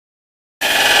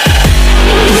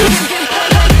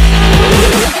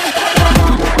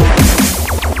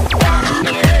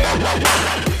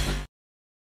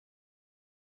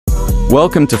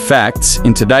Welcome to Facts.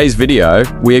 In today's video,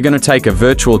 we are going to take a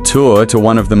virtual tour to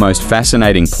one of the most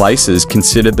fascinating places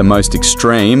considered the most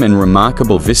extreme and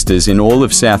remarkable vistas in all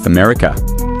of South America.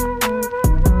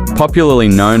 Popularly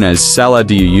known as Salar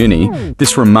De Uyuni,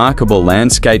 this remarkable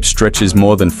landscape stretches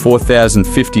more than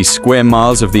 4,050 square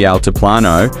miles of the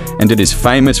Altiplano, and it is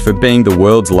famous for being the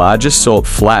world's largest salt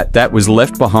flat that was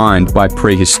left behind by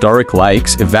prehistoric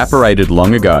lakes evaporated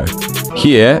long ago.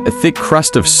 Here, a thick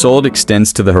crust of salt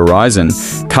extends to the horizon,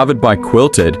 covered by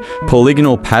quilted,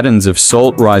 polygonal patterns of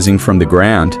salt rising from the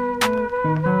ground.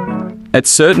 At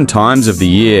certain times of the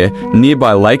year,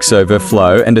 nearby lakes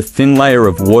overflow and a thin layer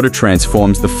of water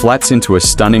transforms the flats into a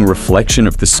stunning reflection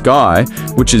of the sky,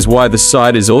 which is why the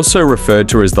site is also referred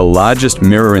to as the largest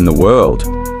mirror in the world.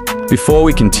 Before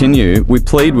we continue, we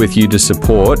plead with you to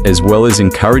support as well as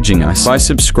encouraging us by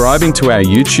subscribing to our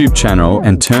YouTube channel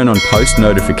and turn on post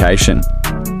notification.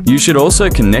 You should also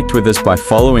connect with us by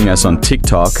following us on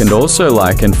TikTok and also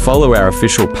like and follow our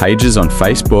official pages on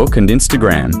Facebook and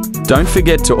Instagram. Don't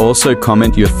forget to also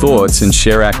comment your thoughts and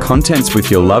share our contents with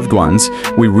your loved ones.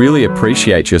 We really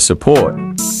appreciate your support.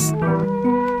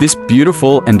 This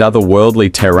beautiful and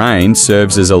otherworldly terrain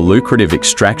serves as a lucrative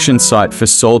extraction site for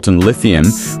salt and lithium,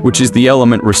 which is the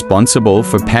element responsible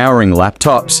for powering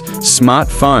laptops,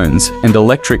 smartphones, and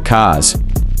electric cars.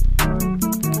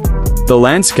 The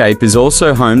landscape is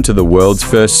also home to the world's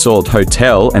first salt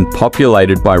hotel and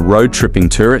populated by road-tripping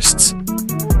tourists.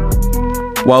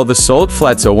 While the salt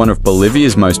flats are one of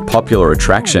Bolivia's most popular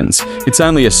attractions, it's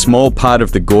only a small part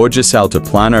of the gorgeous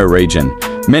Altiplano region.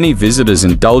 Many visitors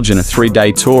indulge in a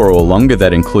 3-day tour or longer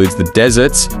that includes the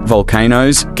deserts,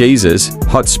 volcanoes, geysers,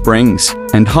 hot springs,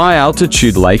 and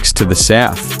high-altitude lakes to the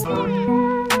south.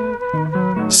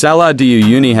 Salar De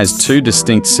Uyuni has two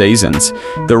distinct seasons.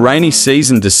 The rainy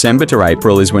season, December to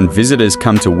April, is when visitors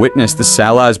come to witness the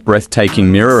Salar's breathtaking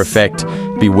mirror effect.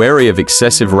 Be wary of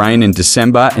excessive rain in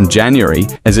December and January,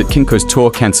 as it can cause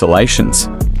tour cancellations.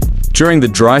 During the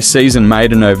dry season, May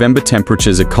to November,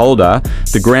 temperatures are colder,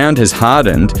 the ground has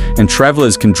hardened, and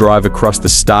travelers can drive across the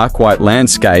stark white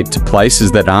landscape to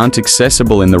places that aren't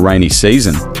accessible in the rainy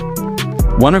season.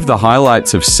 One of the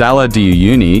highlights of Salar De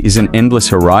Uyuni is an endless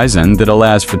horizon that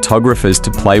allows photographers to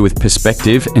play with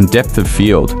perspective and depth of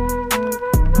field.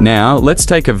 Now, let's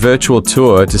take a virtual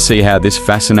tour to see how this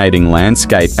fascinating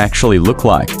landscape actually looks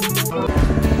like.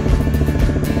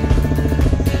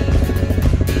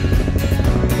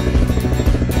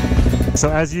 So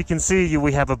as you can see,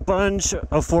 we have a bunch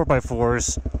of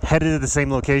 4x4s headed to the same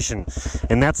location,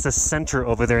 and that's the center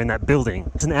over there in that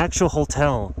building. It's an actual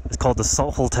hotel. It's called the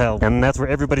Salt Hotel, and that's where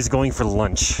everybody's going for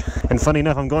lunch. And funny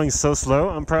enough, I'm going so slow.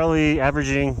 I'm probably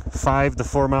averaging 5 to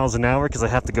 4 miles an hour because I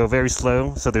have to go very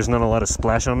slow, so there's not a lot of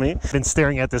splash on me. I've been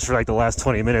staring at this for like the last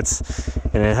 20 minutes,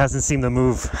 and it hasn't seemed to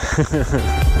move.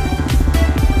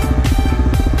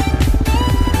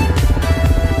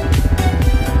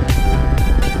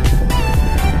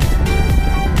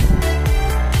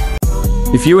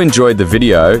 If you enjoyed the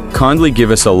video, kindly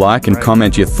give us a like and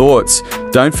comment your thoughts.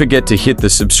 Don't forget to hit the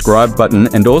subscribe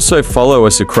button and also follow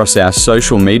us across our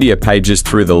social media pages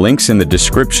through the links in the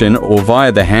description or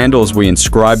via the handles we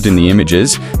inscribed in the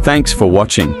images. Thanks for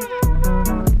watching.